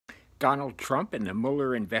Donald Trump and the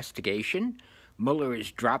Mueller investigation. Mueller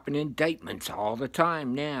is dropping indictments all the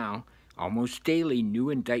time now. Almost daily, new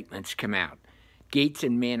indictments come out. Gates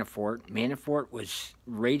and Manafort. Manafort was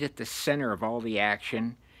right at the center of all the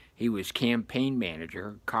action. He was campaign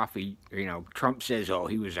manager. Trump says, oh,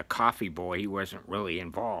 he was a coffee boy. He wasn't really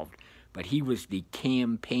involved. But he was the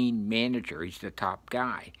campaign manager. He's the top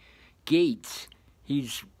guy. Gates,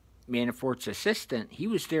 he's Manafort's assistant. He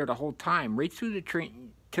was there the whole time, right through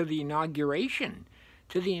to the inauguration.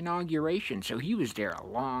 So he was there a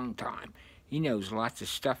long time. He knows lots of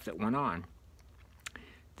stuff that went on.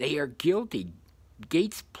 They are guilty.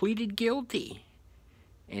 Gates pleaded guilty.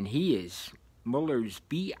 And he is Mueller's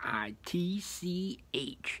B-I-T-C-H.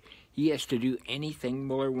 He has to do anything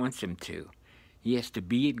Mueller wants him to. He has to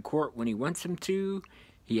be in court when he wants him to.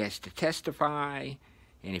 He has to testify.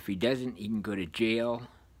 And if he doesn't, he can go to jail.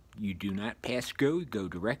 You do not pass go, you go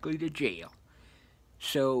directly to jail.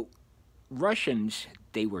 So Russians,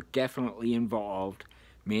 they were definitely involved.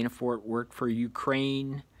 Manafort worked for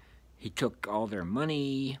Ukraine. He took all their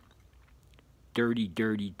money. Dirty,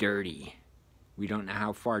 dirty, dirty. We don't know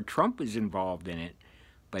how far Trump is involved in it,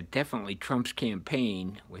 but definitely Trump's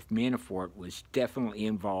campaign with Manafort was definitely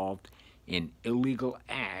involved in illegal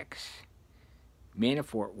acts.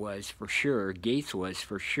 Manafort was for sure. Gates was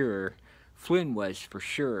for sure. Flynn was for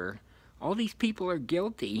sure. All these people are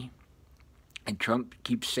guilty, and Trump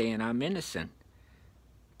keeps saying, I'm innocent.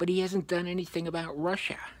 But he hasn't done anything about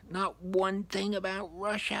Russia. Not one thing about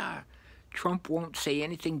Russia. Trump won't say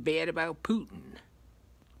anything bad about Putin.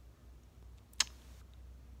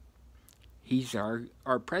 He's our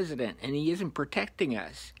president, and he isn't protecting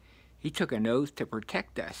us. He took an oath to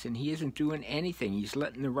protect us, and he isn't doing anything. He's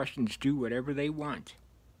letting the Russians do whatever they want.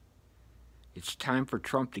 It's time for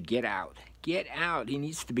Trump to get out. Get out. He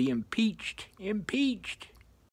needs to be impeached. Impeached.